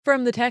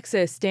From the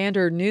Texas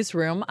Standard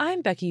Newsroom,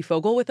 I'm Becky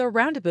Fogel with a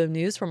roundup of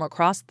news from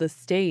across the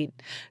state.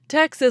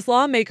 Texas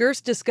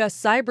lawmakers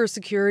discussed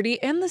cybersecurity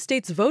and the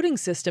state's voting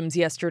systems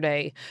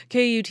yesterday.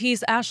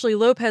 KUT's Ashley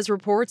Lopez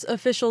reports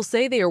officials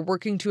say they are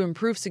working to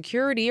improve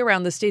security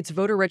around the state's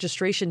voter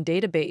registration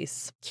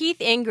database. Keith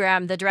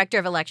Ingram, the director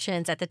of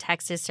elections at the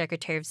Texas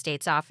Secretary of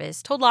State's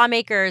office, told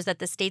lawmakers that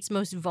the state's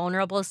most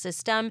vulnerable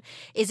system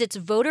is its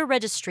voter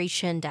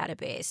registration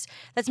database.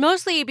 That's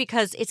mostly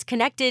because it's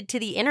connected to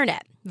the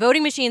internet.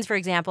 Voting machines, for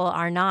example,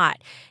 are not.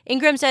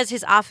 Ingram says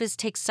his office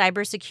takes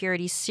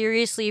cybersecurity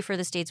seriously for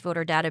the state's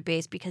voter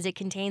database because it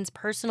contains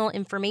personal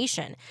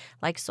information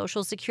like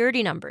social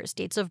security numbers,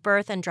 dates of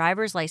birth, and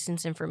driver's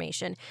license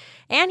information.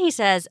 And he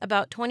says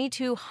about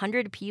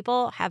 2,200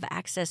 people have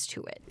access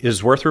to it. It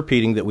is worth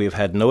repeating that we have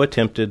had no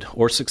attempted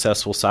or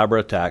successful cyber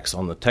attacks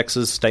on the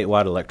Texas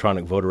statewide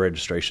electronic voter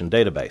registration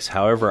database.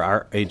 However,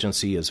 our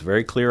agency is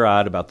very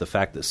clear-eyed about the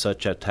fact that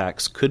such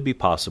attacks could be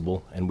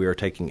possible, and we are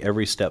taking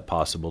every step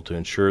possible to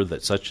ensure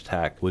that such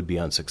attack would be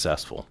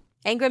unsuccessful.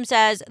 Ingram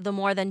says the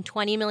more than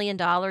 $20 million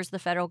the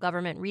federal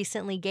government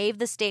recently gave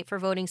the state for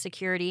voting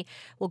security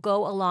will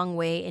go a long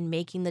way in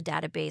making the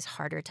database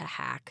harder to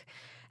hack.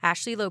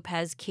 Ashley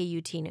Lopez,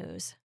 KUT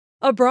News.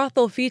 A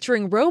brothel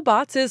featuring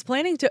robots is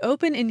planning to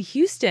open in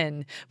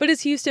Houston. But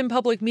as Houston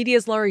Public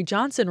Media's Laurie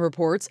Johnson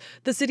reports,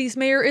 the city's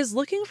mayor is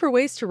looking for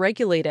ways to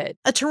regulate it.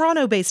 A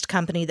Toronto-based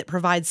company that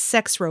provides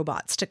sex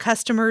robots to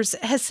customers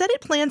has said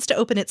it plans to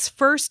open its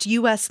first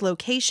U.S.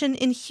 location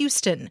in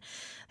Houston.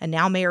 And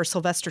now Mayor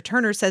Sylvester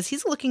Turner says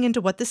he's looking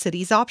into what the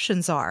city's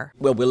options are.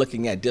 Well, we're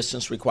looking at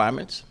distance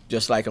requirements.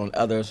 Just like on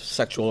other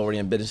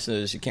sexual-oriented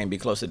businesses, you can't be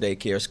close to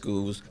daycare,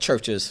 schools,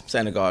 churches,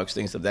 synagogues,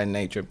 things of that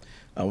nature.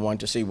 I want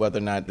to see whether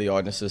or not the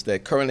ordinances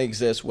that currently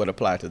exist would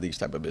apply to these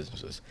type of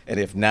businesses. And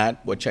if not,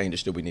 what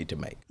changes do we need to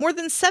make? More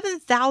than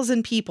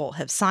 7,000 people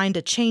have signed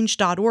a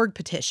Change.org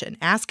petition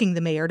asking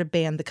the mayor to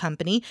ban the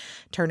company.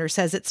 Turner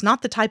says it's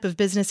not the type of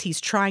business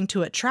he's trying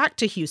to attract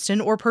to Houston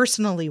or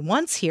personally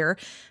wants here,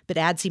 but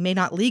adds he may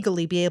not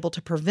legally be able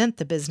to prevent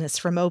the business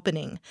from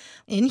opening.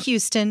 In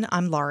Houston,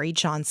 I'm Laurie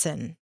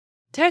Johnson.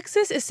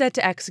 Texas is set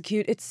to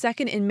execute its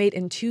second inmate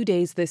in 2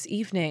 days this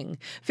evening.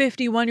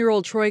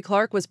 51-year-old Troy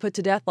Clark was put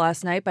to death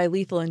last night by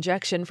lethal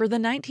injection for the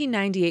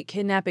 1998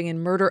 kidnapping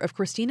and murder of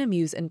Christina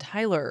Muse and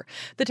Tyler.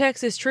 The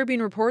Texas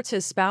Tribune reports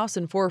his spouse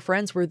and 4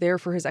 friends were there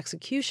for his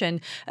execution,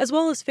 as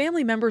well as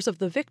family members of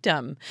the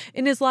victim.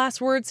 In his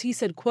last words, he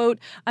said, quote,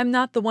 "I'm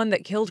not the one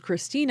that killed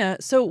Christina,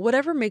 so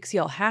whatever makes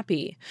y'all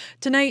happy."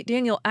 Tonight,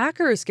 Daniel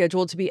Acker is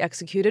scheduled to be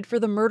executed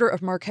for the murder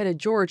of Marquetta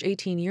George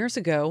 18 years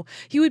ago.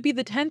 He would be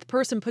the 10th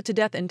person put to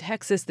death in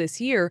Texas this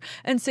year,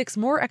 and 6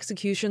 more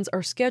executions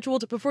are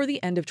scheduled before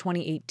the end of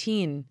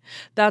 2018.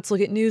 That's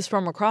Look at News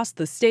from across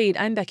the state.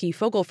 I'm Becky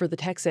Fogel for the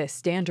Texas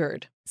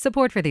Standard.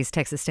 Support for these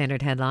Texas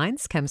Standard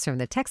headlines comes from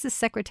the Texas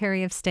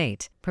Secretary of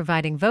State,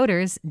 providing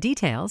voters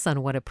details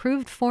on what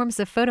approved forms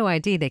of photo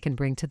ID they can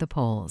bring to the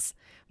polls.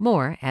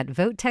 More at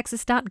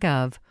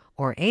votetexas.gov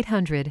or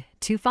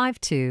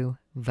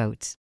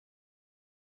 800-252-VOTE.